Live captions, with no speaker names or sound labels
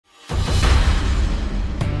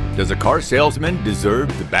Does a car salesman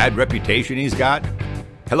deserve the bad reputation he's got?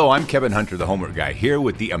 Hello, I'm Kevin Hunter, the Homework Guy, here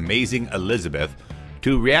with the amazing Elizabeth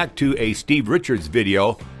to react to a Steve Richards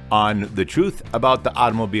video on the truth about the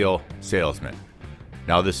automobile salesman.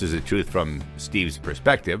 Now, this is the truth from Steve's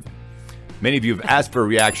perspective. Many of you have asked for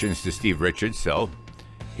reactions to Steve Richards, so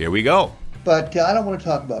here we go. But I don't want to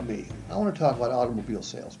talk about me. I want to talk about automobile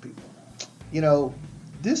salespeople. You know,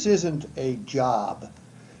 this isn't a job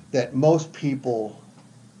that most people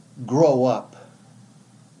grow up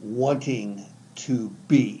wanting to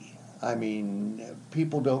be. I mean,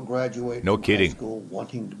 people don't graduate from high school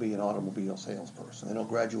wanting to be an automobile salesperson. They don't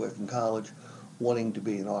graduate from college wanting to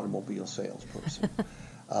be an automobile salesperson.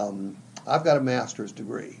 I've got a master's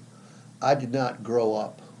degree. I did not grow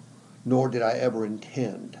up, nor did I ever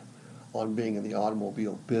intend on being in the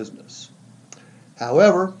automobile business.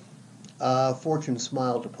 However, fortune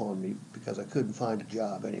smiled upon me because I couldn't find a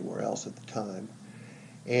job anywhere else at the time.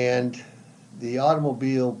 And the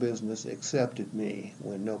automobile business accepted me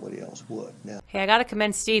when nobody else would. Now, hey, I got to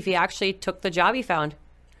commend Steve. He actually took the job he found.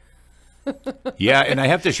 Yeah, and I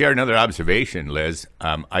have to share another observation, Liz.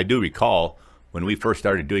 I do recall when we first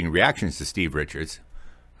started doing reactions to Steve Richards,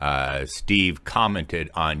 Steve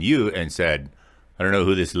commented on you and said, I don't know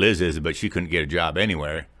who this Liz is, but she couldn't get a job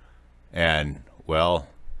anywhere. And, well,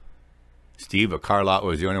 Steve, a car lot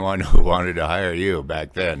was the only one who wanted to hire you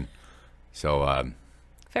back then. So,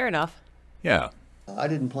 fair enough. Yeah. I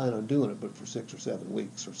didn't plan on doing it but for 6 or 7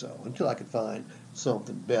 weeks or so until I could find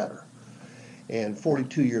something better. And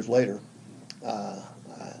 42 years later, I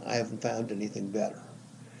haven't found anything better.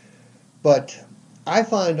 But I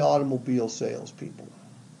find automobile salespeople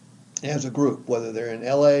as a group, whether they're in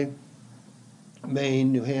LA,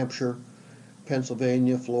 Maine, New Hampshire,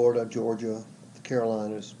 Pennsylvania, Florida, Georgia, the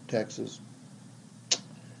Carolinas, Texas,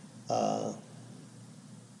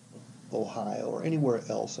 Ohio, or anywhere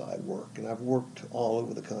else I work, and I've worked all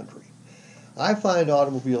over the country. I find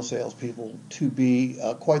automobile salespeople to be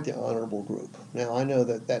quite the honorable group. Now, I know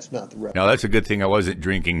that that's not the record. Now, that's a good thing I wasn't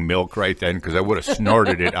drinking milk right then, because I would have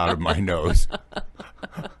snorted it out of my nose.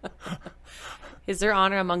 Is there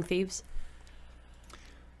honor among thieves?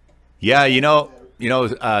 Yeah, here's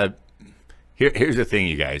the thing,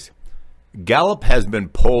 you guys. Gallup has been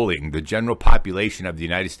polling the general population of the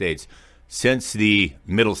United States since the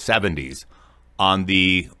middle 70s on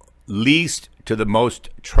the least to the most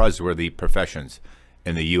trustworthy professions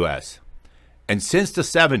in the U.S. And since the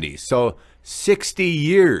 70s, so 60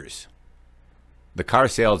 years, the car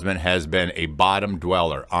salesman has been a bottom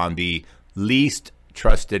dweller on the least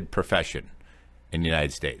trusted profession in the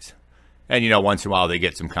United States. And, once in a while they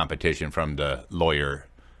get some competition from the lawyer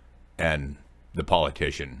and the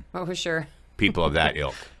politician. Oh, for sure. People of that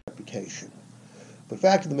ilk. Reputation. But the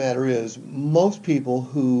fact of the matter is, most people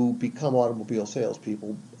who become automobile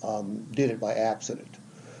salespeople did it by accident.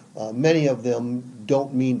 Many of them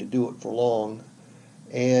don't mean to do it for long,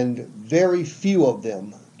 and very few of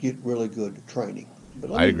them get really good training.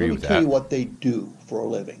 But let me tell you what they do for a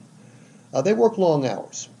living. They work long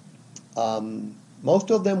hours. Most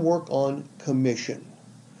of them work on commission.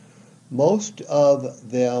 Most of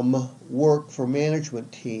them work for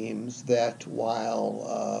management teams that,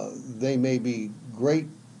 while they may be great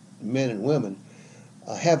men and women,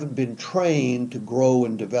 haven't been trained to grow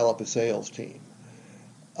and develop a sales team.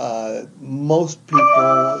 Most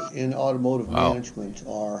people in automotive management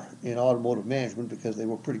are in automotive management because they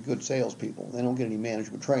were pretty good salespeople. They don't get any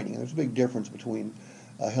management training. There's a big difference between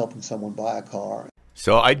helping someone buy a car.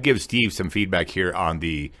 So I'd give Steve some feedback here on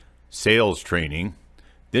the sales training.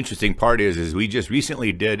 The interesting part is we just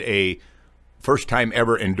recently did a first-time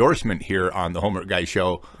ever endorsement here on the Homework Guy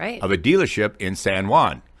Show of a dealership in San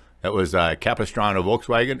Juan. That was Capistrano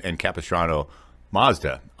Volkswagen and Capistrano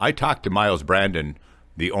Mazda. I talked to Miles Brandon,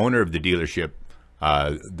 the owner of the dealership,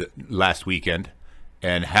 last weekend,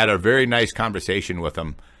 and had a very nice conversation with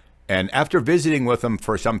him. And after visiting with him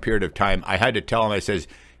for some period of time, I had to tell him, I says,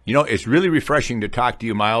 it's really refreshing to talk to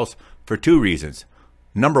you, Miles, for 2 reasons.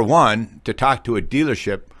 Number one, to talk to a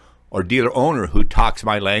dealership or dealer owner who talks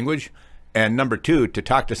my language. And number two, to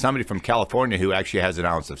talk to somebody from California who actually has an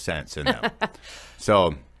ounce of sense in them.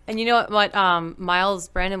 So. And you know what Miles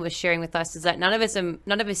Brandon was sharing with us is that none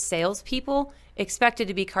of his salespeople expected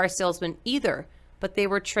to be car salesmen either, but they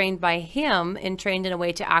were trained by him and trained in a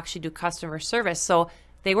way to actually do customer service. So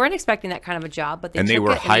they weren't expecting that kind of a job, but they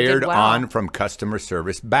were hired on from customer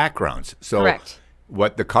service backgrounds. So correct.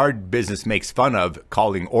 What the car business makes fun of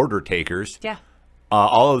calling order takers,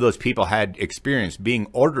 all of those people had experience being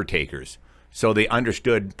order takers. So they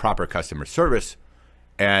understood proper customer service,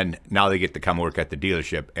 and now they get to come work at the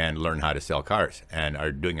dealership and learn how to sell cars and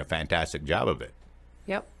are doing a fantastic job of it.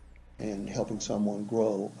 Yep. and helping someone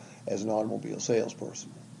grow as an automobile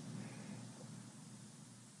salesperson.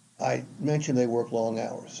 I mentioned they work long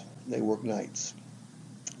hours. They work nights.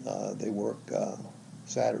 They work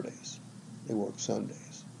Saturdays. They work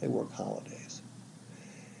Sundays. They work holidays.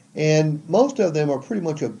 And most of them are pretty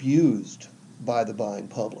much abused by the buying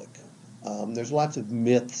public. There's lots of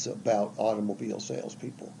myths about automobile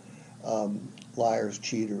salespeople. Liars,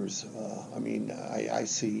 cheaters. I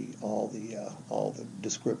see all the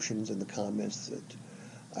descriptions and the comments that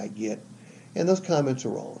I get, and those comments are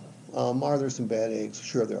wrong. Are there some bad eggs?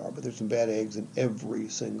 Sure there are, but there's some bad eggs in every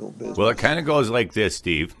single business. Well, it kind of goes like this,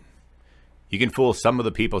 Steve. You can fool some of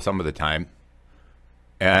the people some of the time,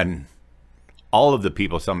 and all of the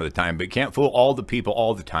people some of the time, but you can't fool all the people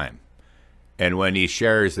all the time. And when he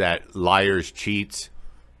shares that liars, cheats,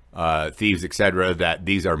 thieves, etc., that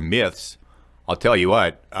these are myths, I'll tell you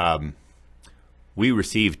what, we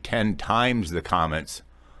receive 10 times the comments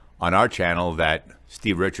on our channel that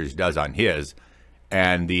Steve Richards does on his.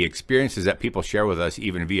 And the experiences that people share with us,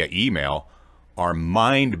 even via email, are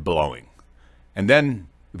mind-blowing. And then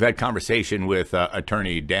we've had conversation with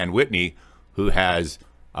attorney Dan Whitney, who has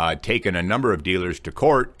taken a number of dealers to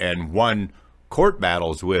court and won court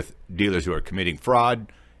battles with dealers who are committing fraud,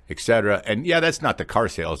 etc. And yeah, that's not the car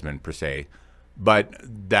salesman per se, but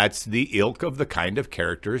that's the ilk of the kind of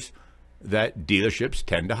characters that dealerships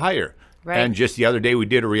tend to hire. Right. And just the other day, we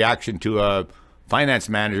did a reaction to a finance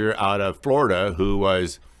manager out of Florida who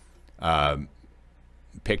was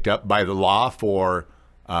picked up by the law for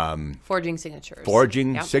forging signatures.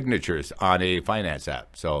 Forging signatures on a finance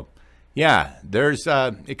app. So, yeah, there's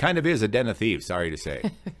it kind of is a den of thieves. Sorry to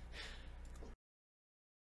say.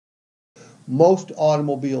 Most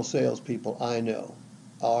automobile salespeople I know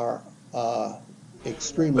are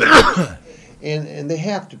extremely good, and they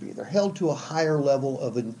have to be. They're held to a higher level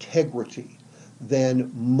of integrity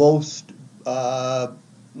than most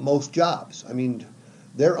jobs. I mean,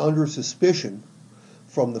 they're under suspicion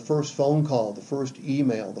from the first phone call, the first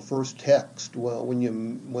email, the first text,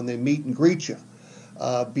 when they meet and greet you,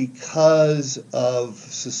 because of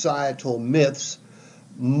societal myths.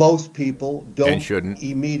 Most people don't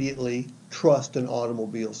immediately trust an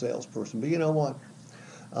automobile salesperson. But you know what?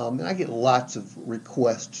 And I get lots of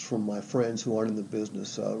requests from my friends who aren't in the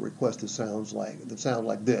business, requests that sound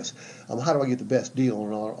like this. How do I get the best deal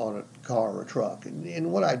on a car or a truck?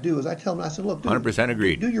 And what I do is I tell them, I said, look, 100%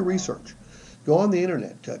 agreed. Do your research. Go on the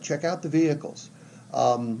internet, check out the vehicles.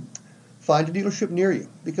 Find a dealership near you,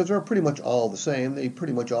 because they're pretty much all the same. They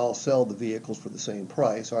pretty much all sell the vehicles for the same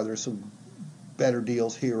price. Are there some better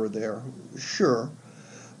deals here or there? Sure.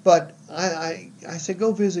 But I said,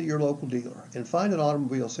 go visit your local dealer and find an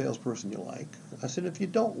automobile salesperson you like. I said, if you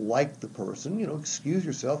don't like the person, excuse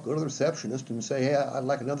yourself, go to the receptionist and say, hey, I'd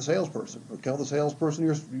like another salesperson. Or tell the salesperson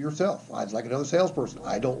yourself, I'd like another salesperson.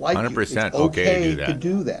 I don't like 100% you. It's okay to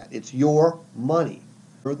do that. It's your money.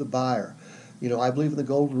 You're the buyer. I believe in the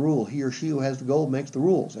golden rule. He or she who has the gold makes the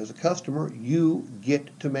rules. As a customer, you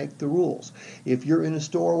get to make the rules. If you're in a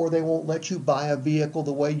store where they won't let you buy a vehicle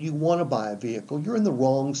the way you want to buy a vehicle, you're in the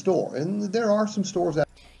wrong store. And there are some stores that...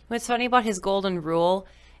 What's funny about his golden rule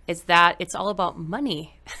is that it's all about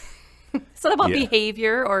money. It's not about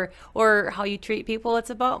behavior or how you treat people.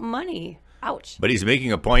 It's about money. Ouch. But he's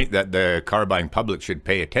making a point that the car buying public should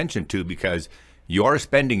pay attention to, because you're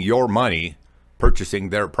spending your money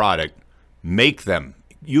purchasing their product. Make them.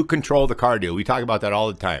 You control the car deal. We talk about that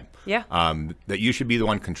all the time. Yeah. That you should be the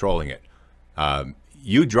one controlling it.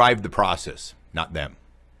 You drive the process, not them.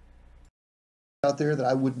 Out there that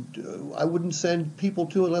I wouldn't send people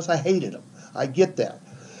to unless I hated them. I get that.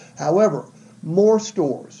 However, more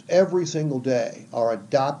stores every single day are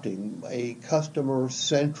adopting a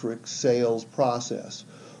customer-centric sales process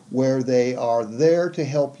where they are there to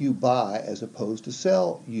help you buy as opposed to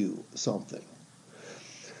sell you something.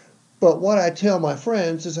 But what I tell my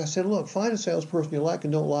friends is I said, look, find a salesperson you like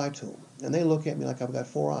and don't lie to them. And they look at me like I've got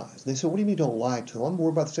four eyes. They said, what do you mean don't lie to them? I'm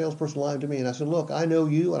worried about the salesperson lying to me. And I said, look, I know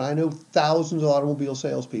you and I know thousands of automobile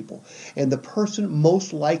salespeople. And the person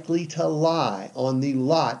most likely to lie on the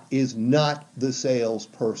lot is not the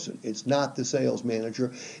salesperson. It's not the sales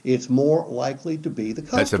manager. It's more likely to be the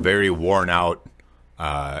customer. That's a very worn out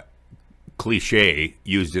cliche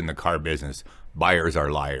used in the car business. Buyers are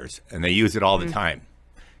liars. And they use it all the time.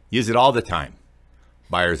 Use it all the time.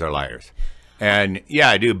 Buyers are liars. And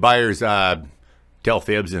yeah, do buyers tell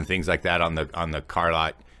fibs and things like that on the car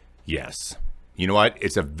lot? Yes. You know what?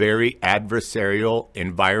 It's a very adversarial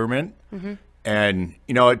environment. And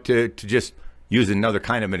to just use another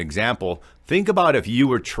kind of an example, think about if you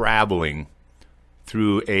were traveling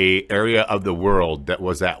through a area of the world that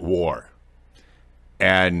was at war,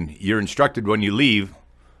 And you're instructed when you leave,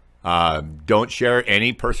 don't share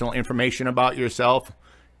any personal information about yourself.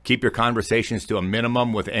 Keep your conversations to a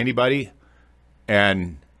minimum with anybody.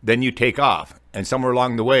 And then you take off. And somewhere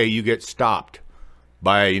along the way, you get stopped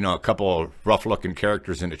by, a couple of rough-looking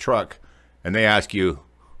characters in a truck. And they ask you,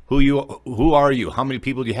 who are you? How many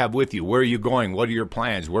people do you have with you? Where are you going? What are your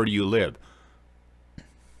plans? Where do you live?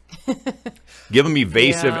 Give them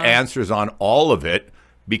evasive answers on all of it,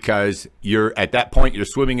 because at that point you're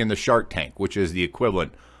swimming in the shark tank, which is the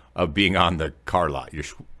equivalent of being on the car lot.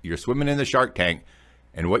 You're swimming in the shark tank,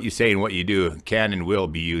 and what you say and what you do can and will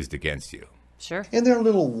be used against you. Sure. And they're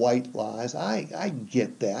little white lies. I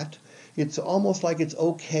get that. It's almost like it's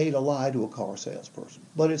okay to lie to a car salesperson,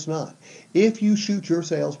 but it's not. If you shoot your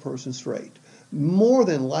salesperson straight, more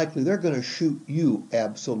than likely they're going to shoot you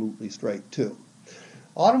absolutely straight too.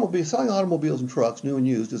 Selling automobiles and trucks, new and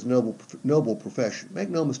used, is a noble profession. Make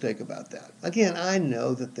no mistake about that. Again, I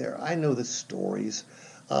know the stories.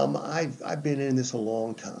 I've been in this a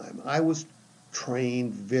long time. I was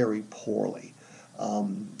trained very poorly.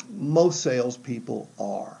 Most salespeople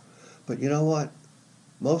are. But you know what?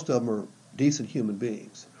 Most of them are decent human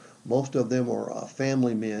beings. Most of them are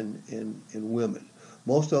family men and women.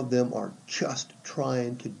 Most of them are just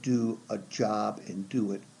trying to do a job and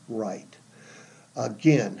do it right.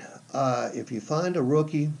 Again, if you find a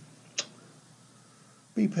rookie,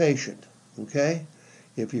 be patient, okay?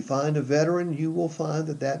 If you find a veteran, you will find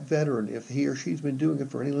that veteran, if he or she's been doing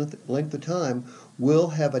it for any length of time, will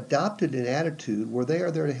have adopted an attitude where they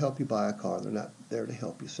are there to help you buy a car. They're not there to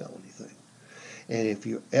help you sell anything. And if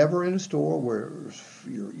you're ever in a store where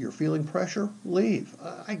you're feeling pressure, leave.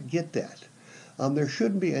 I get that. There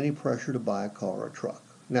shouldn't be any pressure to buy a car or a truck.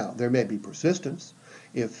 Now, there may be persistence.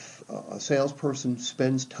 If a salesperson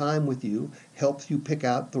spends time with you, helps you pick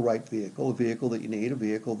out the right vehicle, a vehicle that you need, a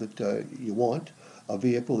vehicle that you want, a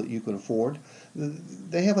vehicle that you can afford,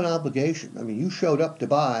 they have an obligation. I mean, you showed up to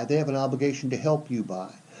buy, they have an obligation to help you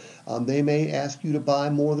buy. They may ask you to buy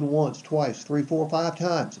more than once, twice, 3, 4, 5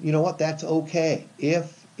 times. You know what? That's okay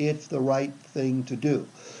if it's the right thing to do.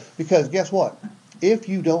 Because guess what? If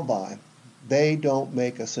you don't buy, they don't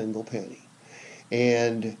make a single penny.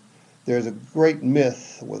 And there's a great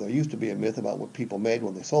myth, well, there used to be a myth about what people made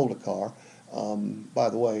when they sold a car. By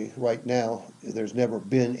the way, right now, there's never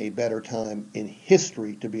been a better time in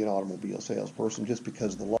history to be an automobile salesperson, just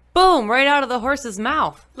because of the law. Boom, right out of the horse's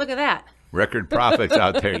mouth. Look at that. Record profits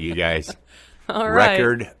out there, you guys. All right.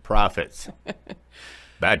 Record profits.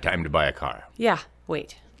 Bad time to buy a car. Yeah,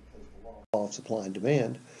 wait. Law of supply and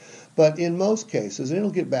demand. But in most cases, and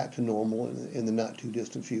it'll get back to normal in the not too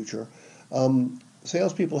distant future,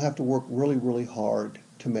 salespeople have to work really, really hard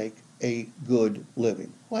to make a good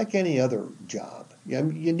living, like any other job.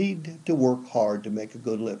 You need to work hard to make a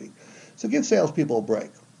good living. So give salespeople a break.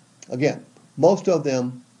 Again, most of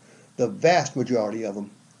them, the vast majority of them,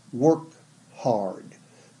 work hard.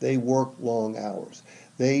 They work long hours.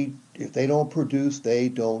 If they don't produce, they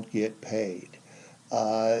don't get paid.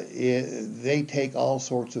 They take all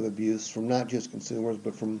sorts of abuse from not just consumers,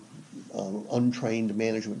 but from untrained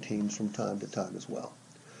management teams from time to time as well.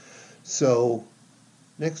 So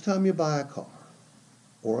next time you buy a car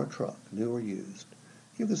or a truck, new or used,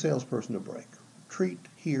 give the salesperson a break. Treat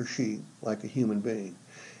he or she like a human being,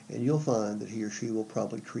 and you'll find that he or she will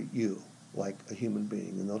probably treat you like a human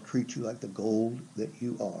being, and they'll treat you like the gold that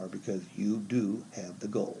you are, because you do have the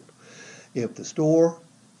gold. If the store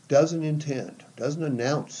doesn't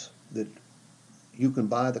announce that you can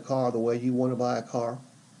buy the car the way you want to buy a car,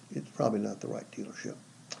 it's probably not the right dealership.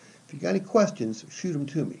 If you got any questions, shoot them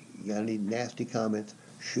to me. You got any nasty comments,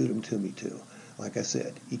 shoot them to me too. Like I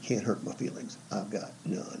said, you can't hurt my feelings. I've got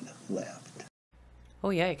none left. Oh,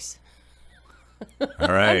 yikes. All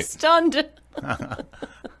right. I'm stunned.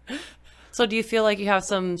 So do you feel like you have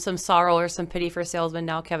some sorrow or some pity for salesmen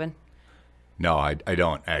now, Kevin? No, I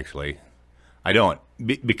don't, actually. I don't.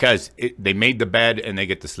 Because they made the bed and they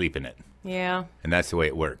get to sleep in it. Yeah. And that's the way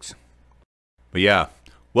it works. But yeah.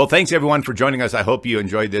 Well, thanks everyone for joining us. I hope you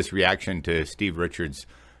enjoyed this reaction to Steve Richards'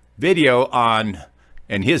 video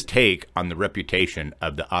and his take on the reputation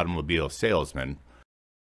of the automobile salesman.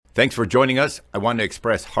 Thanks for joining us. I want to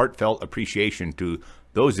express heartfelt appreciation to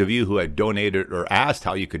those of you who had donated or asked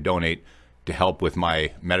how you could donate to help with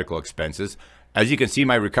my medical expenses. As you can see,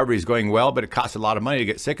 my recovery is going well, but it costs a lot of money to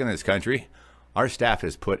get sick in this country. Our staff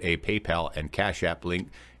has put a PayPal and Cash App link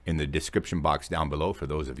in the description box down below for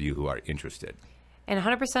those of you who are interested. And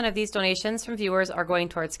 100% of these donations from viewers are going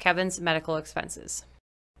towards Kevin's medical expenses.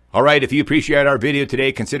 All right, if you appreciate our video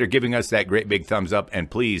today, consider giving us that great big thumbs up. And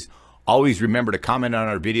please, always remember to comment on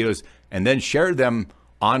our videos and then share them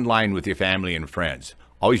online with your family and friends.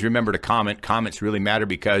 Always remember to comment. Comments really matter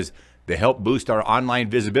because they help boost our online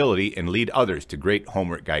visibility and lead others to great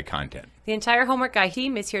Homework Guy content. The entire Homework Guy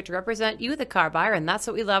team is here to represent you, the car buyer, and that's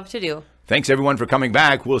what we love to do. Thanks, everyone, for coming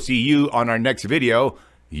back. We'll see you on our next video.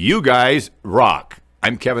 You guys rock.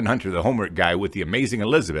 I'm Kevin Hunter, the Homework Guy, with the amazing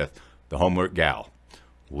Elizabeth, the Homework Gal.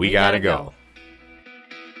 We gotta go.